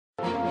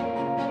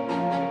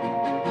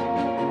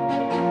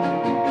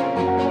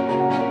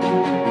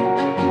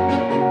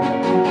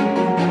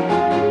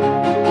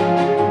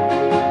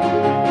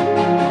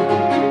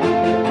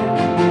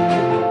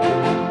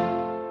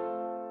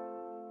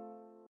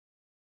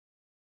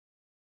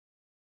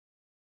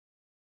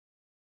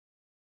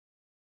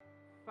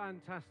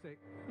Fantastic.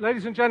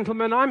 Ladies and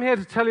gentlemen, I'm here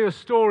to tell you a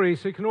story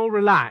so you can all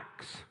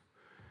relax.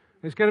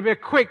 It's going to be a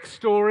quick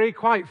story,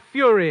 quite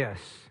furious.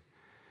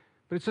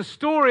 But it's a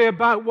story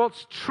about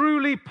what's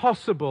truly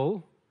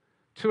possible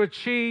to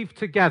achieve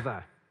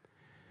together.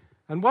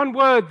 And one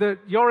word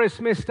that Joris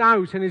missed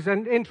out in his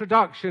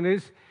introduction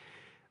is,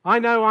 I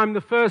know I'm the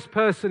first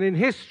person in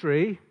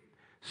history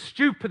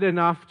stupid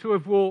enough to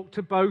have walked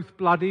to both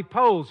bloody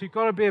poles. You've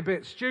got to be a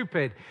bit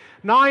stupid.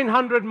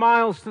 900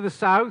 miles to the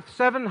south,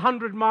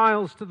 700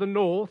 miles to the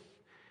north.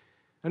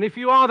 And if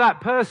you are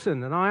that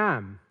person, and I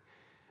am,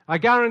 I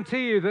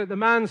guarantee you that the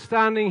man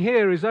standing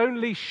here is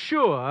only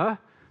sure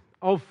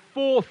of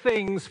 4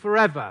 things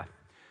forever.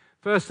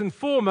 First and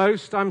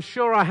foremost, I'm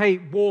sure I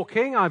hate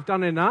walking. I've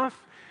done enough.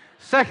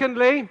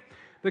 Secondly,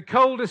 the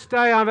coldest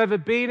day I've ever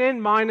been in,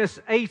 minus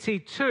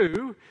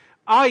 82,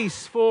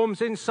 ice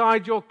forms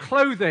inside your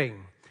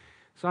clothing.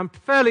 So I'm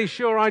fairly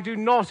sure I do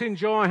not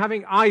enjoy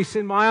having ice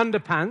in my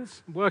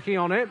underpants. I'm working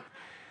on it.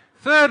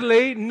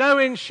 Thirdly, no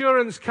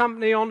insurance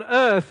company on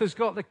earth has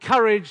got the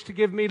courage to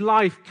give me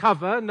life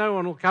cover. No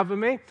one will cover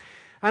me.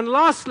 And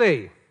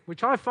lastly,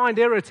 which I find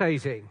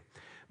irritating,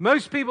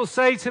 most people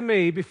say to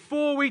me,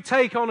 before we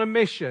take on a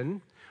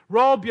mission,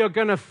 Rob, you're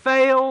going to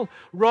fail.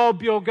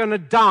 Rob, you're going to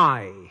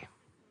die.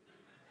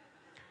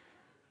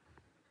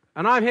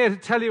 And I'm here to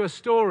tell you a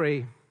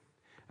story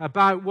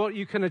about what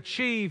you can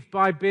achieve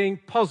by being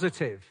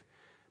positive.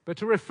 But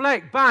to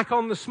reflect back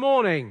on this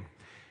morning,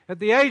 at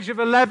the age of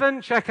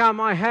 11, check out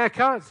my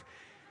haircut,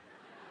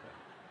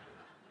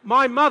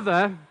 my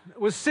mother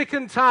was sick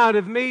and tired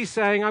of me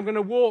saying, I'm going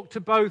to walk to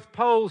both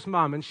poles,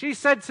 Mum. And she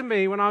said to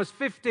me when I was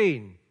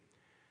 15,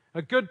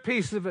 a good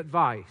piece of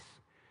advice.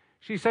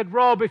 She said,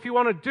 Rob, if you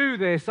want to do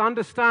this,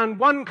 understand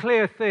one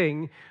clear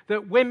thing,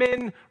 that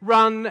women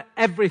run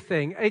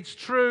everything. It's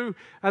true,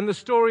 and the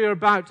story you're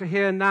about to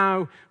hear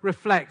now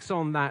reflects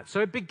on that. So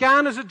it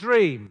began as a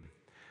dream.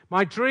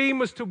 My dream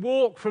was to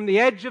walk from the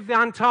edge of the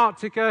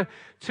Antarctica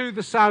to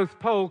the South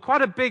Pole.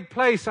 Quite a big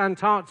place,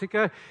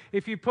 Antarctica,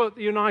 if you put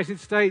the United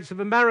States of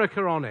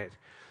America on it.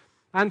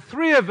 And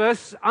 3 of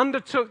us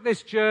undertook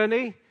this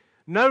journey.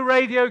 No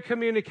radio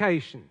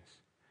communications,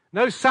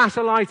 no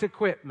satellite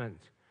equipment.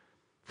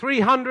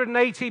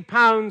 380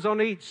 pounds on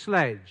each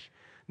sledge,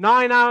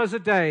 9 hours a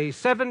day,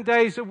 7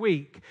 days a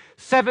week,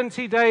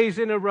 70 days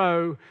in a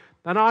row,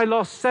 and I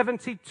lost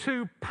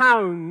 72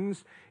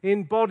 pounds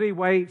in body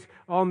weight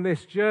on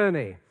this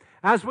journey.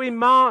 As we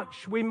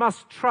march, we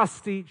must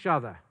trust each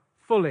other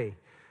fully.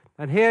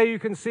 And here you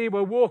can see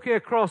we're walking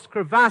across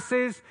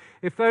crevasses.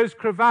 If those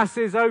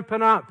crevasses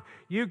open up,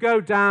 you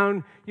go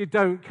down, you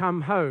don't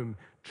come home.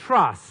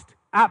 Trust,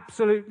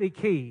 absolutely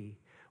key.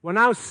 We're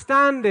now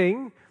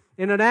standing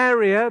in an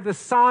area the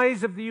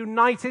size of the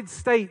United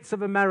States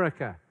of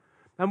America.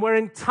 And we're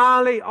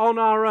entirely on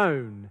our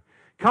own.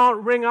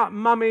 Can't ring up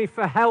Mummy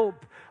for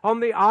help on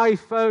the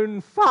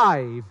iPhone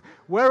 5.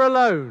 We're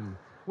alone.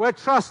 We're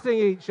trusting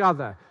each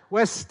other.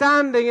 We're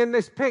standing in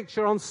this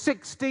picture on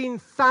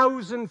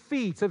 16,000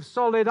 feet of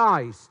solid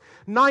ice.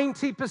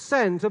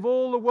 90% of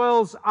all the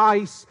world's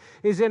ice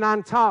is in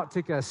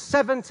Antarctica.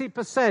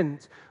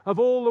 70% of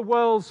all the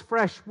world's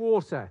fresh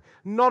water.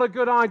 Not a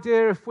good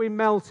idea if we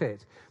melt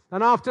it.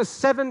 And after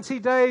 70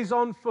 days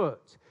on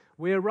foot,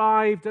 we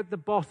arrived at the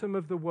bottom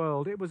of the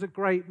world. It was a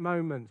great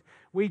moment.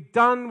 We'd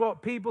done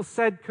what people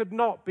said could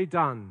not be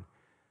done.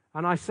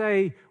 And I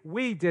say,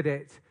 we did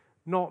it,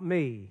 not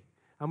me.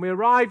 And we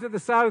arrived at the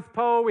South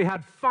Pole. We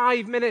had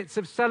 5 minutes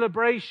of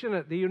celebration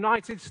at the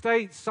United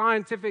States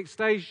Scientific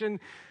Station.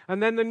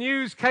 And then the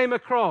news came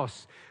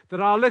across that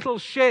our little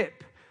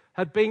ship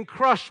had been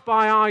crushed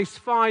by ice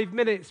 5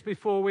 minutes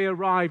before we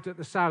arrived at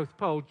the South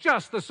Pole.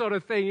 Just the sort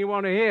of thing you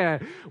want to hear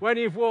when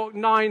you've walked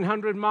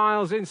 900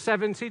 miles in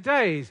 70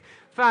 days.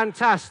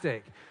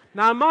 Fantastic.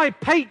 Now, my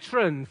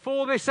patron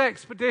for this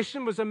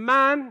expedition was a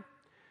man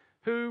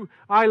who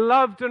I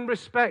loved and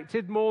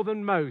respected more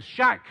than most.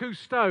 Jacques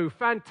Cousteau,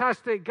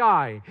 fantastic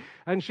guy.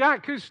 And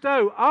Jacques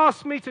Cousteau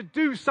asked me to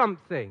do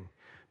something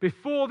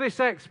before this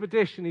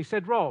expedition. He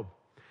said, Rob,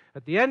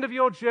 at the end of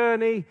your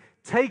journey,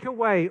 take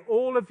away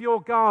all of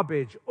your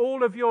garbage,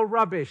 all of your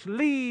rubbish.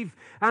 Leave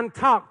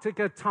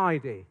Antarctica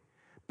tidy.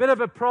 Bit of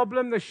a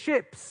problem, the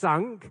ship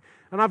sunk,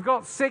 and I've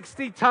got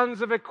 60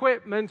 tons of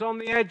equipment on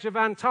the edge of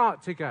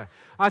Antarctica.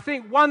 I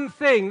think one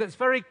thing that's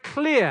very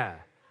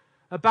clear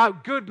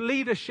about good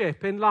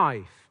leadership in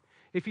life,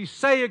 if you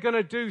say you're going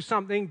to do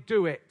something,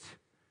 do it.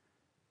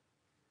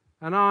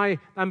 And I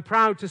am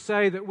proud to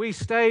say that we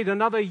stayed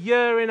another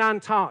year in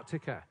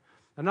Antarctica.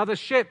 Another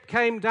ship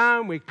came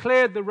down, we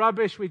cleared the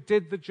rubbish, we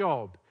did the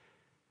job.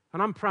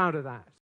 And I'm proud of that.